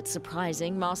our visit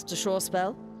surprising, Master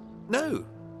Surespell? No,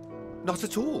 not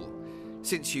at all.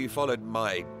 Since you followed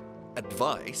my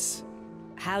advice,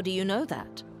 How do you know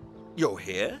that? you're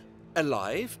here,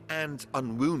 alive and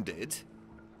unwounded.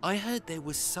 I heard there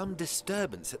was some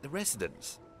disturbance at the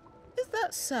residence. Is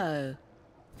that so?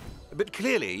 But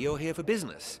clearly you're here for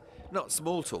business, not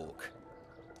small talk.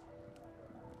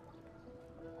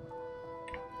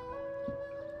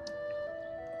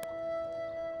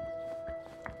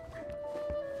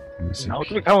 Let me see. Now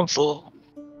to the council.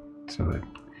 So that.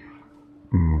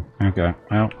 Okay.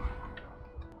 Well.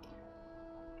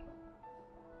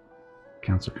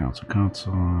 Council.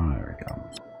 There we go.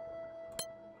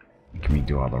 Can we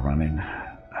do all the running?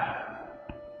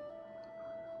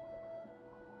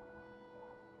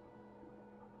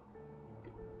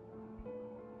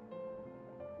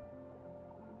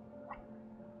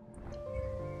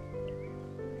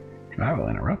 Travel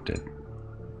interrupted.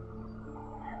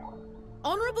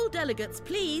 Honorable Honorable delegates,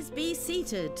 please be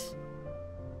seated.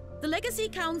 The Legacy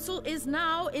Council is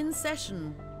now in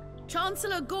session.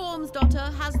 Chancellor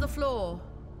Gormsdotter has the floor.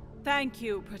 Thank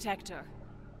you, Protector.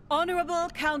 Honorable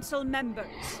Council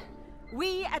members,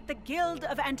 we at the Guild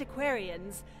of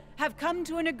Antiquarians have come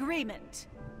to an agreement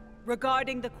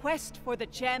regarding the quest for the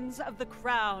gems of the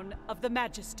crown of the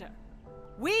Magister.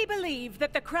 We believe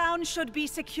that the crown should be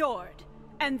secured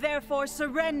and therefore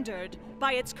surrendered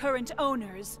by its current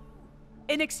owners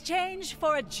in exchange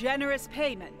for a generous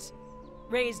payment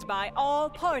raised by all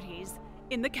parties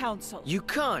in the council. You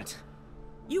can't!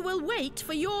 You will wait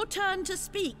for your turn to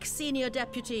speak, Senior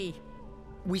Deputy.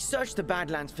 We searched the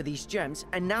Badlands for these gems,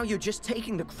 and now you're just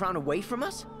taking the crown away from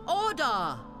us?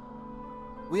 Order!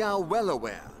 We are well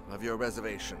aware of your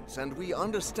reservations, and we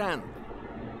understand them.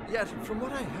 Yet, from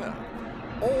what I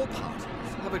heard, all parties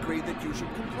have agreed that you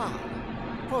should comply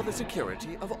for the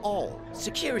security of all.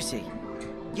 Security?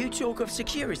 You talk of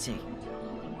security?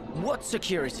 What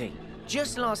security?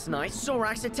 Just last night,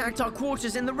 Sorax attacked our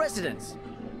quarters in the residence.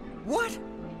 What?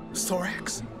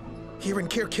 Sorax? Here in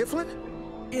Caer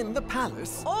Kiflin? In the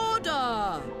palace?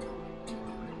 Order!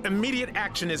 Immediate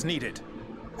action is needed.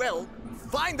 Well,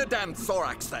 find the damned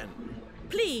Sorax then.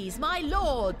 Please, my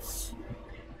lords.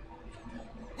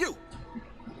 You!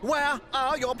 Where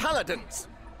are your paladins?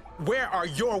 Where are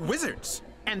your wizards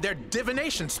and their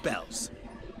divination spells?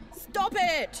 Stop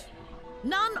it!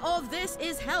 None of this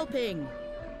is helping.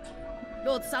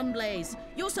 Lord Sunblaze,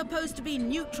 you're supposed to be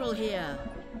neutral here.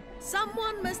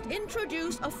 Someone must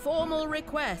introduce a formal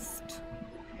request.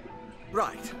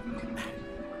 Right.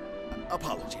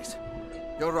 Apologies.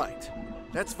 You're right.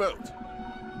 Let's vote.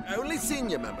 Only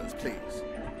senior members, please.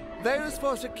 Those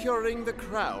for securing the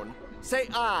crown, say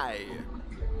aye.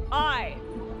 Aye.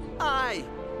 Aye.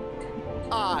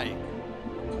 Aye.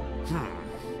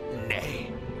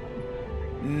 Nay.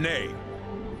 Nay.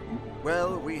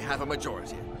 Well, we have a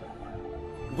majority.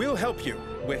 We'll help you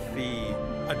with the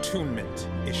attunement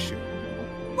issue.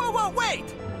 Whoa, wait!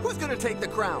 Who's gonna take the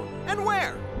crown? And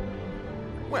where?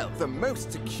 Well, the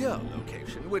most secure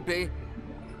location would be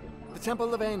the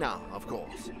Temple of Aena, of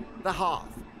course. The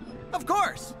Hearth. Of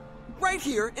course! Right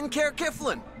here in Caer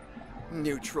Kiflin.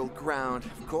 Neutral ground,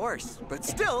 of course. But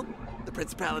still, the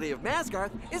Principality of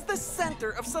Masgarth is the center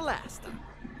of Solasta.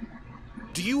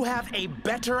 Do you have a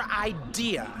better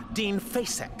idea, Dean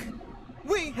Fasek?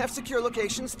 We have secure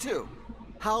locations too.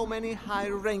 How many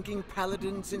high-ranking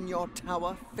paladins in your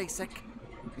tower, Fasek?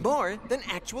 More than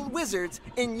actual wizards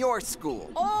in your school.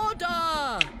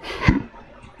 Order!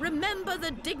 Remember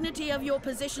the dignity of your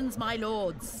positions, my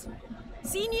lords.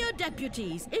 Senior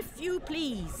deputies, if you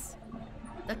please.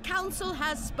 The council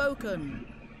has spoken.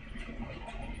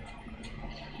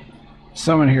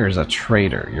 Someone here is a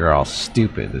traitor. You're all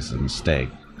stupid. This is a mistake.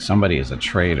 Somebody is a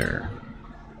traitor.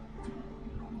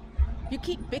 You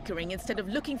keep bickering instead of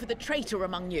looking for the traitor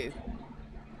among you.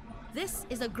 This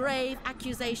is a grave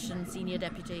accusation, Senior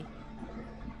Deputy.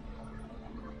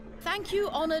 Thank you,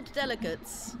 honored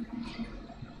delegates.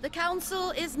 The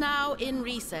council is now in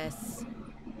recess.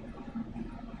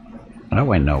 I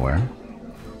went nowhere.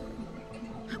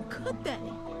 How could they?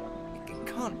 It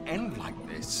can't end like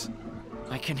this.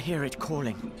 I can hear it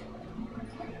calling.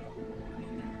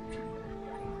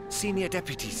 Senior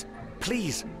deputies,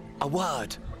 please, a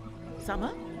word. Summer?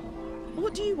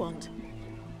 What do you want?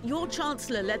 Your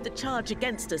Chancellor led the charge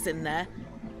against us in there.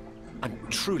 I'm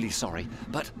truly sorry,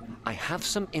 but I have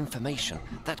some information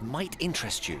that might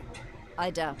interest you.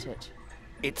 I doubt it.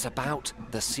 It's about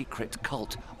the secret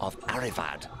cult of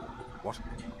Arivad. What?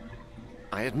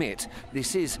 I admit,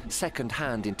 this is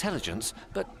second-hand intelligence,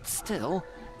 but still...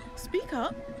 Speak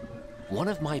up. One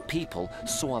of my people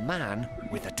saw a man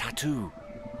with a tattoo.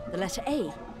 The letter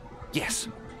A? Yes.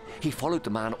 He followed the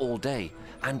man all day,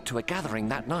 and to a gathering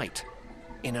that night.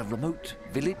 In a remote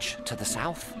village to the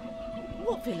south.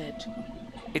 What village?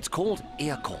 It's called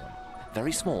Earcorn.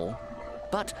 Very small,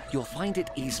 but you'll find it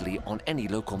easily on any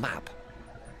local map.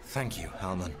 Thank you,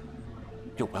 Halman.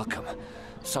 You're welcome.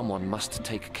 Someone must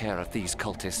take care of these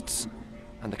cultists.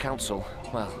 And the council,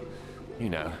 well, you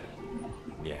know.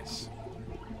 Yes,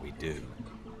 we do.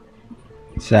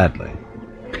 Sadly.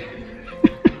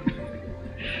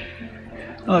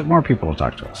 Look, more people will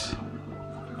talk to us.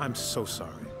 I'm so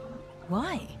sorry.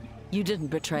 Why? You didn't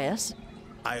betray us.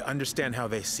 I understand how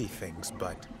they see things,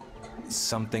 but...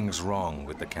 Something's wrong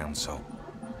with the council.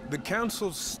 The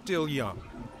council's still young.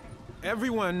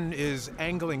 Everyone is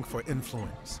angling for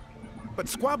influence. But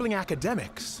squabbling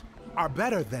academics are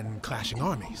better than clashing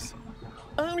armies.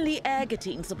 Only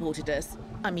Ergatine supported us.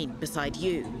 I mean, beside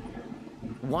you.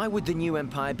 Why would the new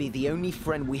Empire be the only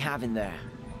friend we have in there?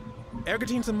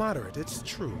 Ergotine's a moderate, it's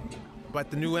true. But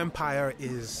the new empire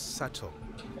is subtle.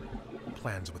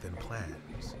 Plans within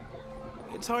plans.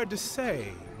 It's hard to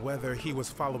say whether he was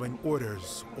following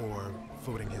orders or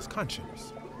voting his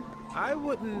conscience. I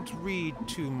wouldn't read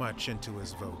too much into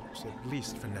his vote, at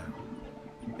least for now.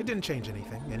 It didn't change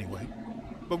anything, anyway.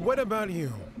 But what about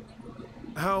you?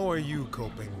 How are you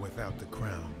coping without the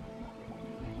crown?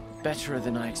 Better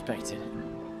than I expected.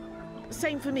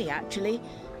 Same for me, actually.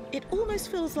 It almost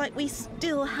feels like we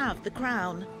still have the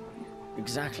crown.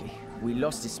 Exactly. We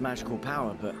lost its magical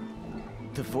power, but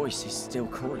the voice is still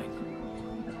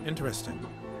calling. Interesting.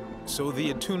 So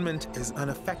the attunement is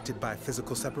unaffected by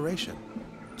physical separation?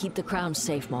 Keep the crown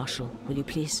safe, Marshal, will you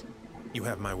please? You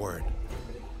have my word.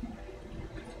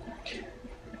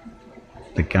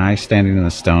 The guy standing in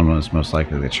the stone was most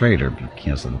likely the traitor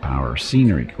because of the power of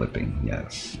scenery clipping,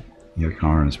 yes.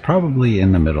 Unicorn is probably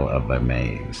in the middle of a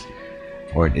maze.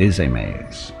 Or it is a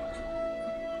maze.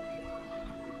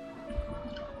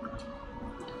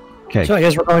 Okay. So I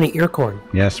guess we're going to Earcorn.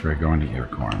 Yes, we're going to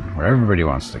Earcorn, where everybody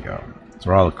wants to go. It's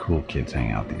where all the cool kids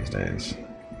hang out these days.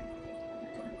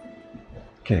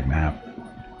 Okay, map.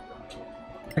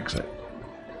 Exit.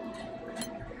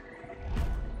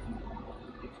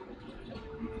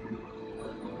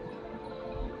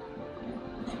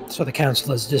 So the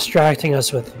council is distracting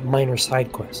us with minor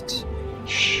side quests.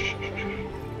 Shh.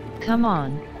 Come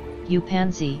on, you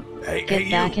pansy.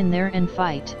 Get back in there and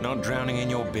fight. Not drowning in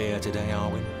your beer today, are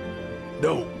we?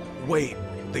 No, wait.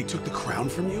 They took the crown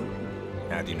from you?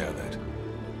 How do you know that?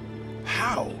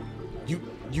 How?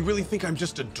 You really think I'm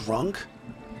just a drunk?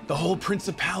 The whole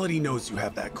principality knows you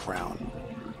have that crown.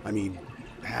 I mean,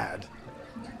 had.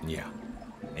 Yeah,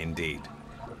 indeed.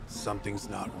 Something's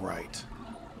not right.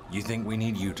 You think we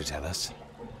need you to tell us?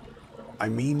 I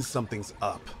mean something's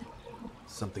up.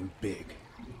 Something big.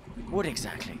 What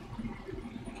exactly?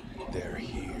 They're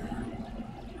here.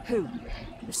 Who?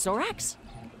 The Sorax?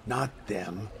 Not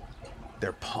them.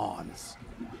 They're pawns.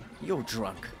 You're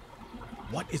drunk.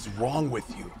 What is wrong with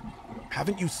you?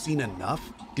 Haven't you seen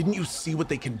enough? Didn't you see what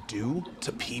they can do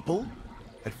to people?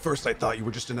 At first I thought you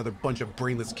were just another bunch of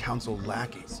brainless council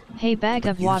lackeys. Hey, bag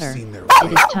of water. It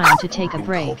It is time to take a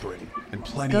break.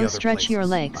 Go stretch your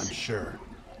legs. I'm sure.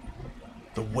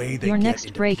 The way they Your get next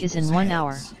into break is in people's 1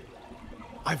 hour. heads.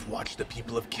 I've watched the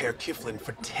people of Caer Kiflin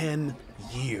for 10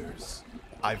 years.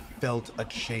 I've felt a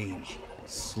change.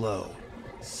 Slow,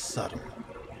 subtle.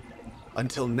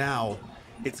 Until now,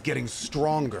 it's getting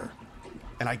stronger.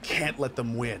 And I can't let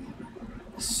them win.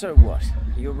 So what?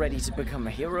 You're ready to become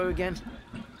a hero again?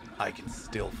 I can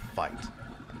still fight.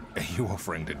 Are you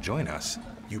offering to join us?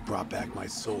 You brought back my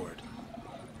sword.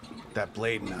 That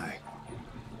blade and I.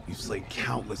 You slayed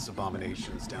countless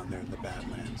abominations down there in the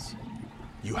Badlands.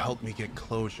 You helped me get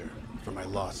closure for my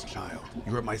lost child.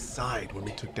 You were at my side when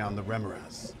we took down the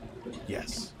Remoras.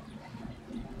 Yes.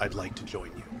 I'd like to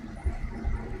join you.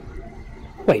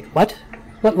 Wait, what?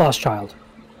 What lost child?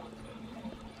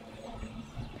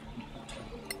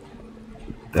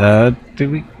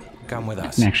 Did we? Come with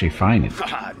us. Didn't actually find it.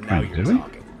 Now you're did we?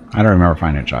 talking. I don't remember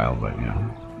finding a child, but yeah.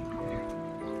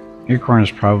 Earcorn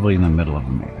is probably in the middle of a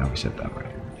maze. Oh, we said that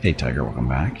right. Hey, Tiger, welcome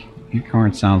back.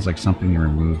 Earcorn sounds like something you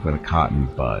removed with a cotton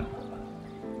bud.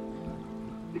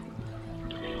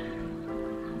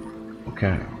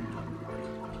 Okay.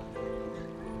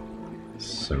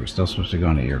 So we're still supposed to go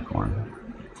into Earcorn.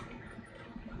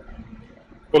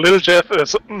 Well, little Jeff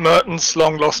is Merton's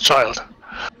long-lost child.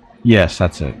 Yes,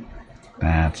 that's it.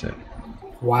 That's it.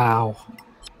 Wow.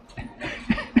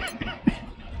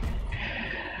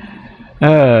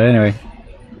 Anyway.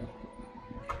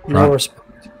 No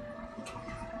respect.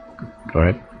 Go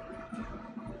ahead.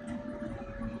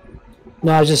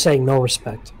 No, I was just saying no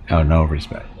respect. Oh, no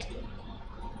respect.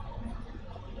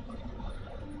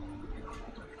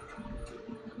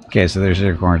 Okay, so there's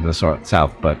Earcorn to the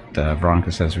south, but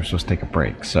Veronica says we're supposed to take a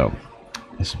break, so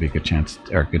this would be a good chance,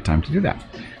 or a good time to do that.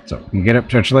 So you can get up,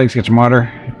 stretch your legs, get some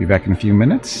water. Be back in a few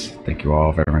minutes. Thank you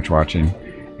all very much for watching.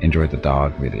 Enjoy the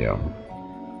dog video.